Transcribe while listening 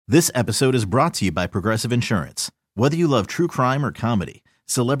This episode is brought to you by Progressive Insurance. Whether you love true crime or comedy,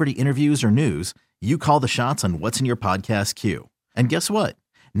 celebrity interviews or news, you call the shots on what's in your podcast queue. And guess what?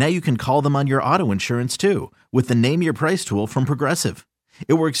 Now you can call them on your auto insurance too with the Name Your Price tool from Progressive.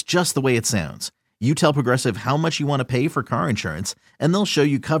 It works just the way it sounds. You tell Progressive how much you want to pay for car insurance, and they'll show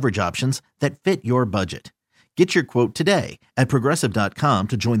you coverage options that fit your budget. Get your quote today at Progressive.com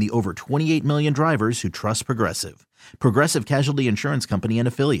to join the over 28 million drivers who trust Progressive. Progressive Casualty Insurance Company and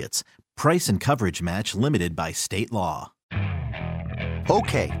Affiliates. Price and coverage match limited by state law.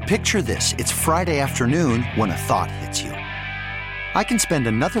 Okay, picture this. It's Friday afternoon when a thought hits you. I can spend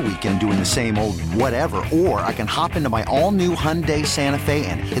another weekend doing the same old whatever, or I can hop into my all-new Hyundai Santa Fe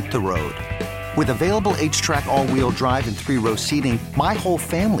and hit the road. With available H-Track all-wheel drive and 3-row seating, my whole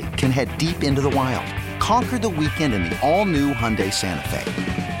family can head deep into the wild. Conquer the weekend in the all-new Hyundai Santa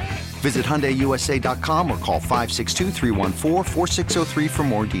Fe. Visit HyundaiUSA.com or call 562-314-4603 for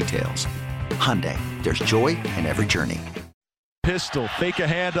more details. Hyundai, there's joy in every journey. Pistol, fake a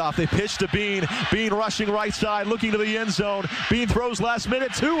handoff. They pitch to Bean. Bean rushing right side, looking to the end zone. Bean throws last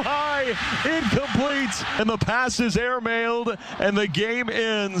minute, too high, incomplete, and the pass is airmailed, and the game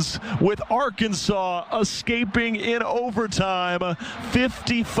ends with Arkansas escaping in overtime,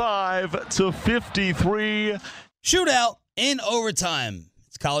 55-53. Shootout in overtime.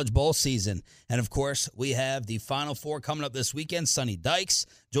 It's College Bowl season. And, of course, we have the Final Four coming up this weekend. Sonny Dykes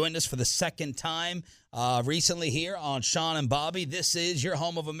joined us for the second time recently here on Sean and Bobby. This is your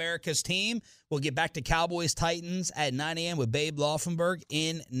home of America's team. We'll get back to Cowboys-Titans at 9 a.m. with Babe Laufenberg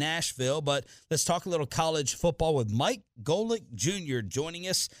in Nashville. But let's talk a little college football with Mike Golic Jr. joining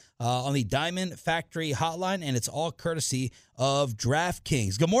us on the Diamond Factory Hotline, and it's all courtesy of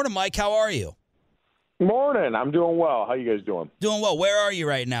DraftKings. Good morning, Mike. How are you? Morning. I'm doing well. How you guys doing? Doing well. Where are you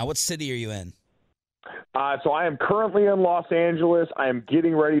right now? What city are you in? So I am currently in Los Angeles. I am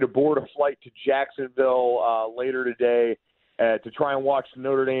getting ready to board a flight to Jacksonville later today to try and watch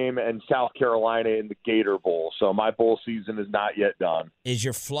Notre Dame and South Carolina in the Gator Bowl. So my bowl season is not yet done. Is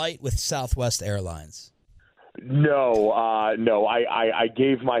your flight with Southwest Airlines? No. I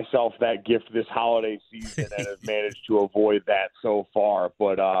gave myself that gift this holiday season and have managed to avoid that so far.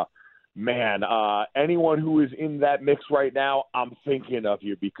 But, man, anyone who is in that mix right now, I'm thinking of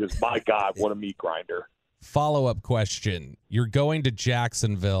you because, my God, what a meat grinder. Follow-up question. You're going to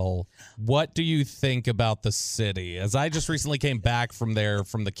Jacksonville. What do you think about the city? As I just recently came back from there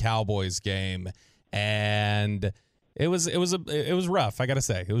from the Cowboys game, and it was rough, I got to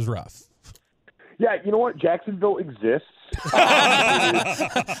say. It was rough. Yeah, you know what? Jacksonville exists.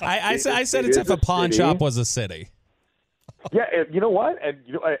 I said it's if a pawn shop was a city. Yeah, you know what?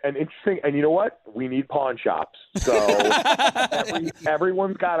 And interesting. And you know what? We need pawn shops. So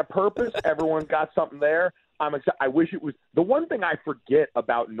everyone's got a purpose. Everyone's got something there. I'm excited. I wish it was. The one thing I forget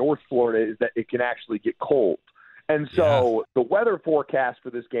about North Florida is that it can actually get cold. And so the weather forecast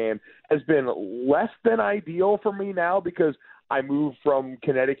for this game has been less than ideal for me now because I moved from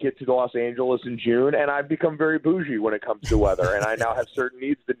Connecticut to Los Angeles in June, and I've become very bougie when it comes to weather, and I now have certain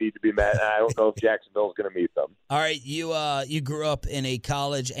needs that need to be met, and I don't know if Jacksonville is going to meet them. All right, you grew up in a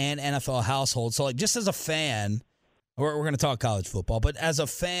college and NFL household, so like just as a fan, we're going to talk college football, but as a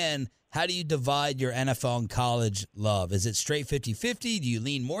fan, how do you divide your NFL and college love? Is it straight 50-50? Do you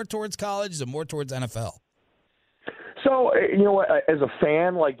lean more towards college or more towards NFL? So, you know what, as a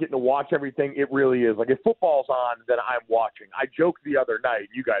fan, like getting to watch everything, it really is. Like if football's on, then I'm watching. I joked the other night,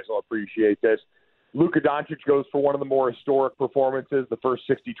 you guys will appreciate this. Luka Doncic goes for one of the more historic performances, the first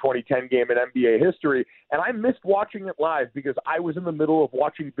 60-20-10 game in NBA history, and I missed watching it live because I was in the middle of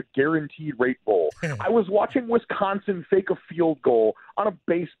watching the Guaranteed Rate Bowl. I was watching Wisconsin fake a field goal on a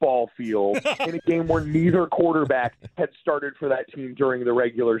baseball field in a game where neither quarterback had started for that team during the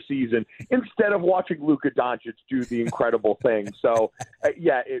regular season, instead of watching Luka Doncic do the incredible thing. So,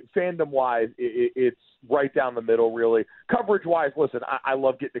 fandom-wise, it's right down the middle, really. Coverage-wise, listen, I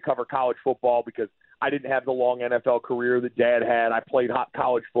love getting to cover college football because I didn't have the long NFL career that Dad had. I played hot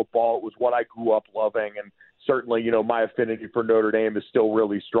college football. It was what I grew up loving, and certainly, my affinity for Notre Dame is still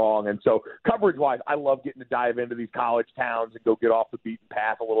really strong. And so coverage-wise, I love getting to dive into these college towns and go get off the beaten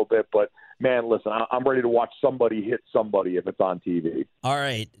path a little bit. But, man, listen, I'm ready to watch somebody hit somebody if it's on TV. All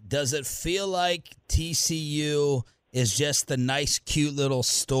right. Does it feel like TCU is just the nice, cute little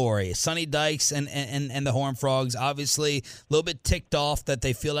story? Sonny Dykes and the Horned Frogs, obviously a little bit ticked off that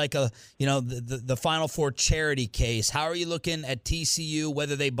they feel like the Final Four charity case. How are you looking at TCU,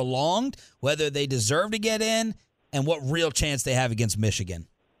 whether they belonged, whether they deserve to get in, and what real chance they have against Michigan?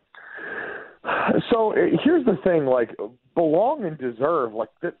 So here's the thing, belong and deserve,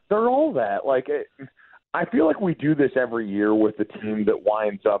 they're all that. I feel like we do this every year with the team that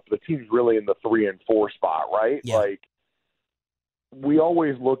winds up. The team's really in the 3 and 4 spot, right? Yeah. Like, we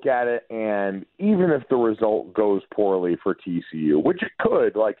always look at it, and even if the result goes poorly for TCU, which it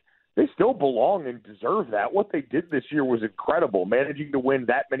could, like, they still belong and deserve that. What they did this year was incredible, managing to win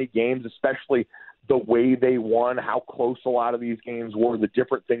that many games, especially the way they won, how close a lot of these games were, the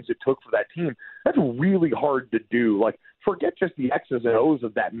different things it took for that team. That's really hard to do. Like, forget just the X's and O's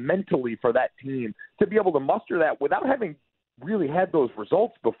of that mentally for that team to be able to muster that without having really had those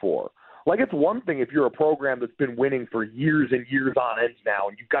results before. Like, it's one thing if you're a program that's been winning for years and years on end now,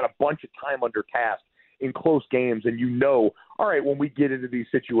 and you've got a bunch of time under task in close games, and you know, all right, when we get into these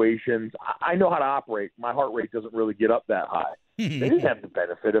situations, I know how to operate. My heart rate doesn't really get up that high. They didn't have the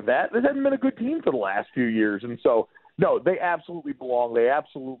benefit of that. This hasn't been a good team for the last few years, and so, no, they absolutely belong. They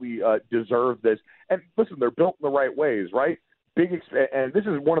absolutely deserve this. And listen, they're built in the right ways, right? And this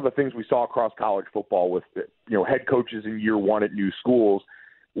is one of the things we saw across college football with head coaches in year one at new schools.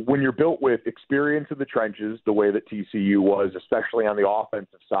 When you're built with experience in the trenches, the way that TCU was, especially on the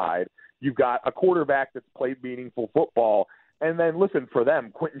offensive side, you've got a quarterback that's played meaningful football. And then, listen, for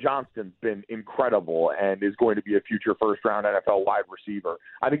them, Quentin Johnston's been incredible and is going to be a future first-round NFL wide receiver.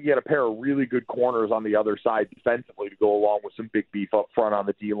 I think you got a pair of really good corners on the other side defensively to go along with some big beef up front on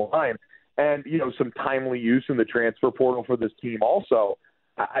the D-line. And, some timely use in the transfer portal for this team also.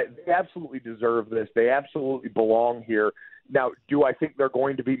 They absolutely deserve this. They absolutely belong here. Now, do I think they're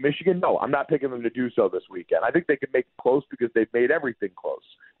going to beat Michigan? No, I'm not picking them to do so this weekend. I think they can make it close because they've made everything close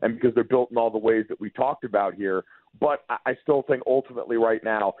and because they're built in all the ways that we talked about here. But I still think ultimately right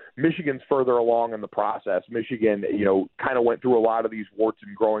now, Michigan's further along in the process. Michigan, kind of went through a lot of these warts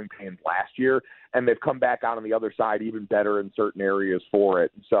and growing pains last year, and they've come back out on the other side even better in certain areas for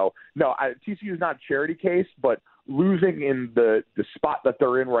it. And so, no, TCU is not a charity case, but losing in the spot that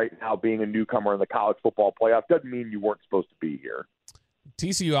they're in right now, being a newcomer in the college football playoff, doesn't mean you weren't supposed to be here.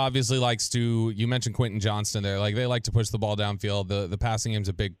 TCU obviously likes to, you mentioned Quentin Johnston there, like they like to push the ball downfield. The passing game is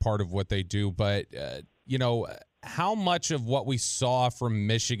a big part of what they do, but, how much of what we saw from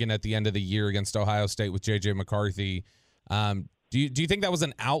Michigan at the end of the year against Ohio State with J.J. McCarthy, do you think that was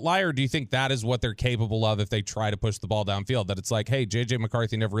an outlier, or do you think that is what they're capable of if they try to push the ball downfield? That it's like, hey, J.J.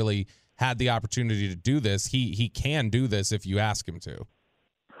 McCarthy never really had the opportunity to do this. He can do this if you ask him to.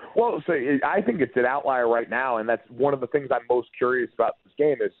 Well, so I think it's an outlier right now, and that's one of the things I'm most curious about this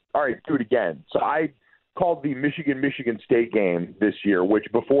game is, all right, do it again. So I called the Michigan State game this year, which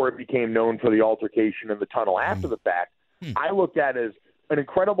before it became known for the altercation in the tunnel after the fact, I looked at as an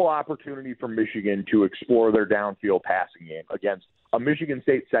incredible opportunity for Michigan to explore their downfield passing game against a Michigan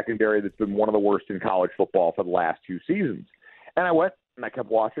State secondary that's been one of the worst in college football for the last 2 seasons. And I went and I kept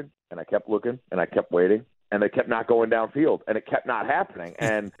watching and I kept looking and I kept waiting and they kept not going downfield and it kept not happening.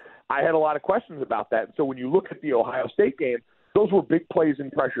 And I had a lot of questions about that. So when you look at the Ohio State game, those were big plays in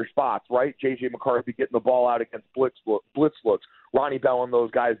pressure spots, right? J.J. McCarthy getting the ball out against blitz looks, Ronnie Bell and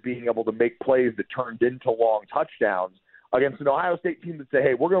those guys being able to make plays that turned into long touchdowns against an Ohio State team that say,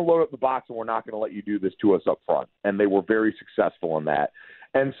 hey, we're going to load up the box and we're not going to let you do this to us up front. And they were very successful in that.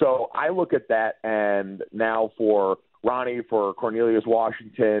 And so I look at that, and now for Ronnie, for Cornelius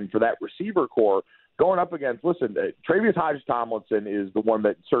Washington, for that receiver core, going up against, Travius Hodges-Tomlinson is the one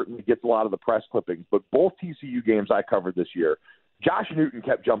that certainly gets a lot of the press clippings, but both TCU games I covered this year, Josh Newton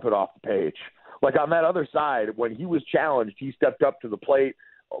kept jumping off the page. Like on that other side, when he was challenged, he stepped up to the plate.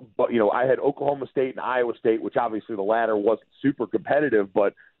 But, I had Oklahoma State and Iowa State, which obviously the latter wasn't super competitive,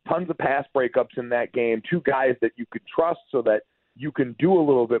 but tons of pass breakups in that game, 2 guys that you could trust so that you can do a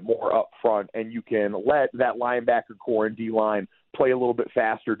little bit more up front and you can let that linebacker core and D-line play a little bit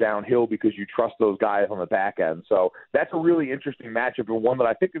faster downhill because you trust those guys on the back end. So that's a really interesting matchup and one that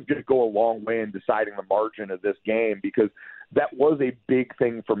I think is going to go a long way in deciding the margin of this game because that was a big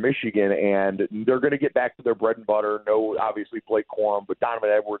thing for Michigan, and they're going to get back to their bread and butter. No, obviously, Blake Corum, but Donovan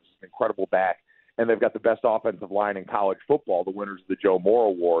Edwards is an incredible back, and they've got the best offensive line in college football, the winners of the Joe Moore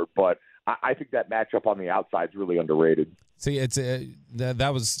Award. But I think that matchup on the outside is really underrated. See, it's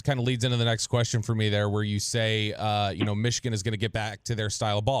that was kind of leads into the next question for me there, where you say, Michigan is going to get back to their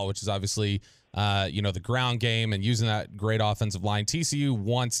style of ball, which is obviously, the ground game and using that great offensive line. TCU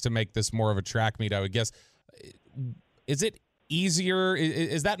wants to make this more of a track meet, I would guess. Is it easier?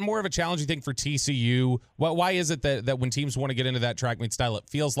 Is that more of a challenge, you think, for TCU? Why is it that when teams want to get into that track meet style, it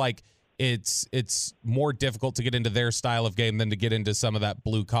feels like it's more difficult to get into their style of game than to get into some of that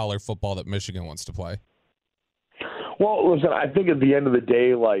blue-collar football that Michigan wants to play? Well, listen, I think at the end of the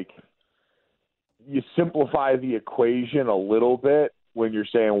day, you simplify the equation a little bit when you're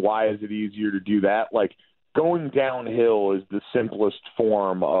saying why is it easier to do that. going downhill is the simplest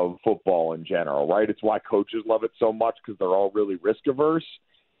form of football in general, right? It's why coaches love it so much because they're all really risk-averse.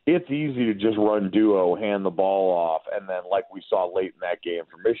 It's easy to just run duo, hand the ball off, and then like we saw late in that game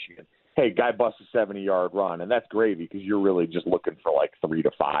for Michigan, hey, guy busts a 70-yard run, and that's great because you're really just looking for like 3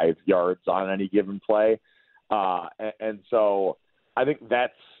 to 5 yards on any given play. And so I think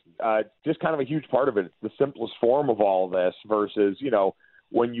that's just kind of a huge part of it. It's the simplest form of all this versus,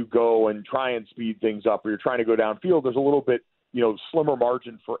 when you go and try and speed things up or you're trying to go downfield, there's a little bit, slimmer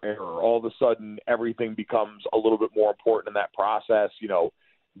margin for error. All of a sudden, everything becomes a little bit more important in that process.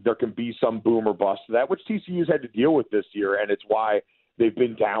 There can be some boom or bust to that, which TCU's had to deal with this year, and it's why they've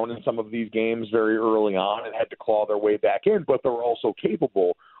been down in some of these games very early on and had to claw their way back in, but they're also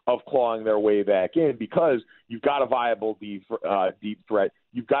capable of clawing their way back in because you've got a viable deep threat.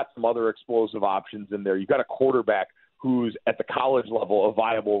 You've got some other explosive options in there. You've got a quarterback who's at the college level a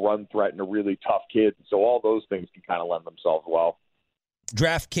viable run threat and a really tough kid. So all those things can kind of lend themselves well.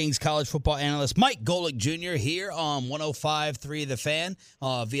 DraftKings college football analyst Mike Golic Jr. here on 105.3 The Fan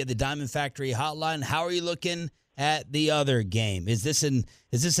via the Diamond Factory hotline. How are you looking at the other game? Is this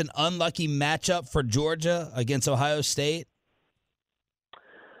an unlucky matchup for Georgia against Ohio State?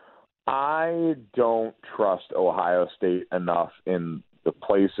 I don't trust Ohio State enough in the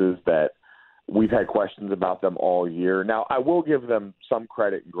places that we've had questions about them all year. Now, I will give them some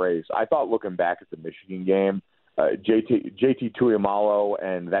credit and grace. I thought looking back at the Michigan game, JT Tuimoloau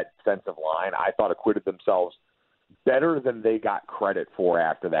and that defensive line, I thought acquitted themselves better than they got credit for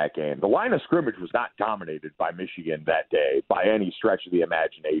after that game. The line of scrimmage was not dominated by Michigan that day by any stretch of the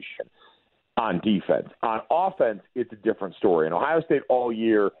imagination on defense. On offense, it's a different story. And Ohio State all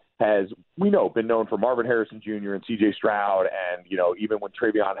year has, been known for Marvin Harrison Jr. and C.J. Stroud and, even when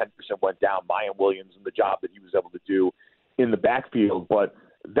Travion Henderson went down, Mayan Williams and the job that he was able to do in the backfield. But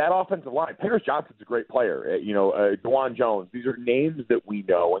that offensive line, Paris Johnson's a great player. DeJuan Jones, these are names that we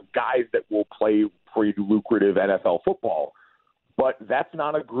know and guys that will play pretty lucrative NFL football. But that's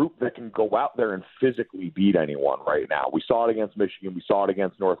not a group that can go out there and physically beat anyone right now. We saw it against Michigan. We saw it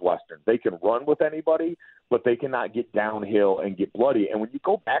against Northwestern. They can run with anybody, but they cannot get downhill and get bloody. And when you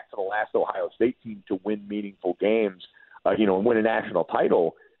go back to the last Ohio State team to win meaningful games, and win a national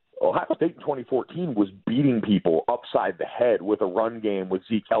title, Ohio State in 2014 was beating people upside the head with a run game with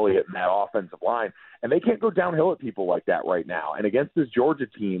Zeke Elliott and that offensive line. And they can't go downhill at people like that right now. And against this Georgia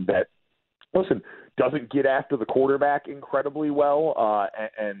team that, doesn't get after the quarterback incredibly well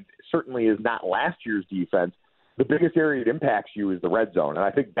and certainly is not last year's defense, the biggest area it impacts you is the red zone. And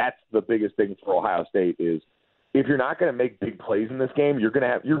I think that's the biggest thing for Ohio State is if you're not going to make big plays in this game, you're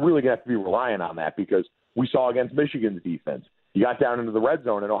really going to have to be relying on that because we saw against Michigan's defense. You got down into the red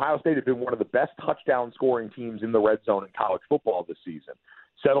zone, and Ohio State had been one of the best touchdown scoring teams in the red zone in college football this season.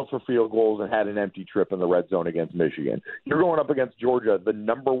 Settled for field goals and had an empty trip in the red zone against Michigan. You're going up against Georgia, the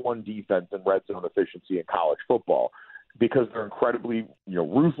number one defense in red zone efficiency in college football because they're incredibly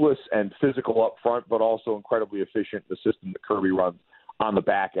ruthless and physical up front, but also incredibly efficient in the system that Kirby runs on the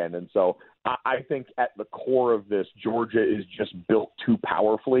back end. And so I think at the core of this, Georgia is just built too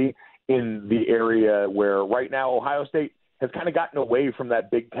powerfully in the area where right now Ohio State has kind of gotten away from that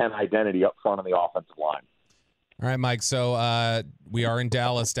Big Ten identity up front on the offensive line. All right, Mike. So we are in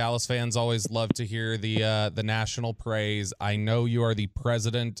Dallas. Dallas fans always love to hear the national praise. I know you are the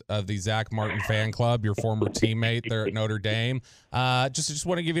president of the Zach Martin fan club, your former teammate there at Notre Dame. Just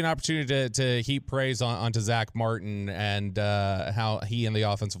want to give you an opportunity to heap praise onto Zach Martin and how he and the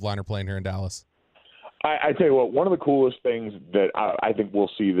offensive line are playing here in Dallas. I tell you what, one of the coolest things that I think we'll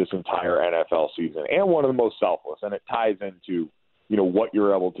see this entire NFL season, and one of the most selfless, and it ties into what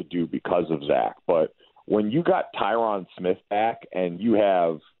you're able to do because of Zach, but when you got Tyron Smith back and you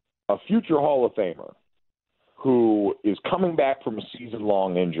have a future Hall of Famer who is coming back from a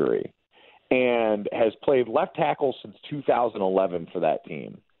season-long injury and has played left tackle since 2011 for that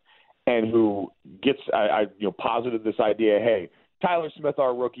team and who gets posited this idea, hey, Tyler Smith,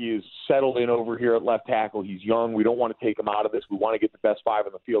 our rookie, is settled in over here at left tackle. He's young. We don't want to take him out of this. We want to get the best 5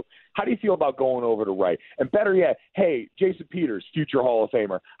 in the field. How do you feel about going over to right? And better yet, hey, Jason Peters, future Hall of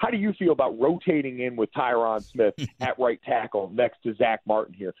Famer, how do you feel about rotating in with Tyron Smith at right tackle next to Zach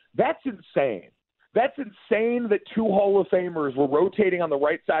Martin here? That's insane. That's insane that 2 Hall of Famers were rotating on the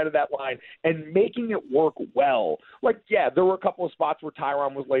right side of that line and making it work well. There were a couple of spots where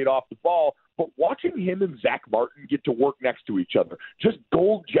Tyron was laid off the ball, but watching him and Zach Martin get to work next to each other, just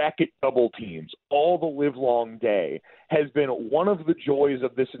gold jacket double teams all the livelong day, has been one of the joys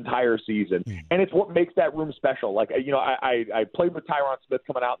of this entire season. And it's what makes that room special. I played with Tyron Smith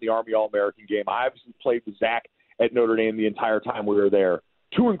coming out in the Army All-American game. I obviously played with Zach at Notre Dame the entire time we were there.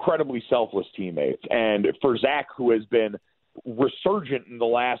 two incredibly selfless teammates. And for Zach, who has been resurgent in the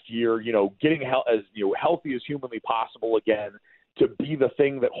last year, getting as healthy as humanly possible again, to be the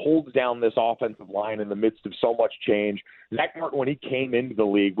thing that holds down this offensive line in the midst of so much change. Zach Martin, when he came into the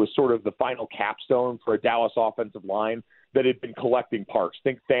league, was sort of the final capstone for a Dallas offensive line that had been collecting parts.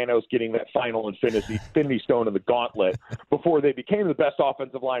 Think Thanos getting that final infinity stone in the gauntlet before they became the best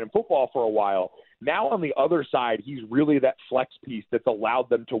offensive line in football for a while. Now on the other side, he's really that flex piece that's allowed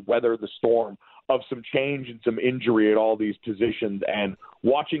them to weather the storm of some change and some injury at all these positions. And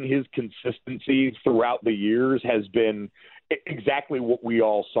watching his consistency throughout the years has been exactly what we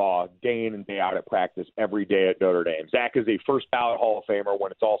all saw day in and day out at practice every day at Notre Dame. Zach is a first ballot Hall of Famer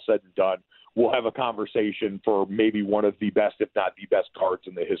when it's all said and done. We'll have a conversation for maybe one of the best, if not the best, cards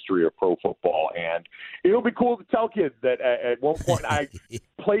in the history of pro football. And it'll be cool to tell kids that at one point I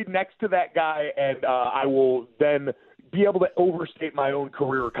played next to that guy, and I will then be able to overstate my own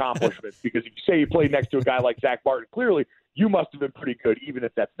career accomplishments, because if you say you played next to a guy like Zach Martin, clearly you must have been pretty good, even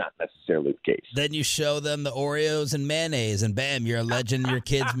if that's not necessarily the case. Then you show them the Oreos and mayonnaise, and bam, you're a legend in your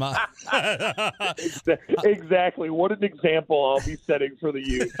kid's mom. Exactly. What an example I'll be setting for the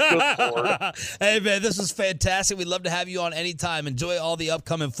youth. Good Lord. Hey, man, this was fantastic. We'd love to have you on anytime. Enjoy all the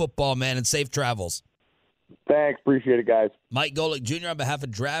upcoming football, man, and safe travels. Thanks. Appreciate it, guys. Mike Golick Jr. on behalf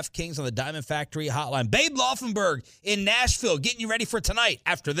of DraftKings on the Diamond Factory Hotline. Babe Laufenberg in Nashville, getting you ready for tonight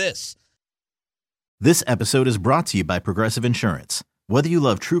after this. This episode is brought to you by Progressive Insurance. Whether you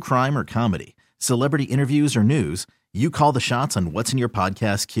love true crime or comedy, celebrity interviews or news, you call the shots on what's in your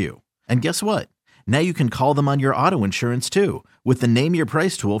podcast queue. And guess what? Now you can call them on your auto insurance too, with the Name Your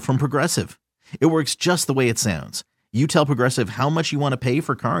Price tool from Progressive. It works just the way it sounds. You tell Progressive how much you want to pay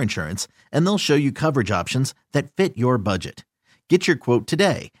for car insurance, and they'll show you coverage options that fit your budget. Get your quote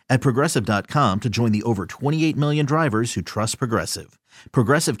today at Progressive.com to join the over 28 million drivers who trust Progressive.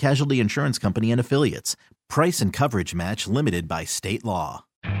 Progressive Casualty Insurance Company and Affiliates. Price and coverage match limited by state law.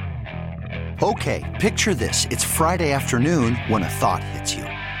 Okay, picture this. It's Friday afternoon when a thought hits you.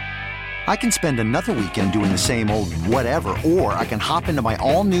 I can spend another weekend doing the same old whatever, or I can hop into my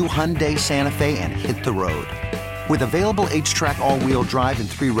all-new Hyundai Santa Fe and hit the road. With available H-Track all-wheel drive and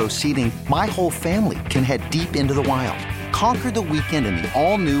 3-row seating, my whole family can head deep into the wild. Conquer the weekend in the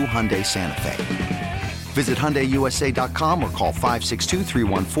all-new Hyundai Santa Fe. Visit HyundaiUSA.com or call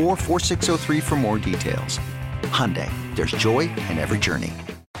 562-314-4603 for more details. Hyundai, there's joy in every journey.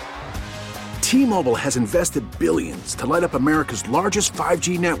 T-Mobile has invested billions to light up America's largest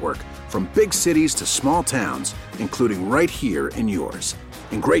 5G network, from big cities to small towns, including right here in yours.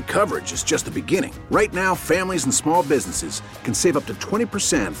 And great coverage is just the beginning. Right now, families and small businesses can save up to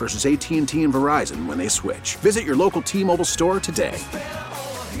 20% versus AT&T and Verizon when they switch. Visit your local T-Mobile store today.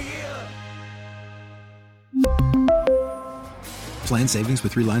 Plan savings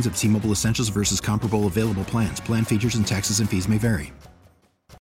with 3 lines of T-Mobile Essentials versus comparable available plans. Plan features and taxes and fees may vary.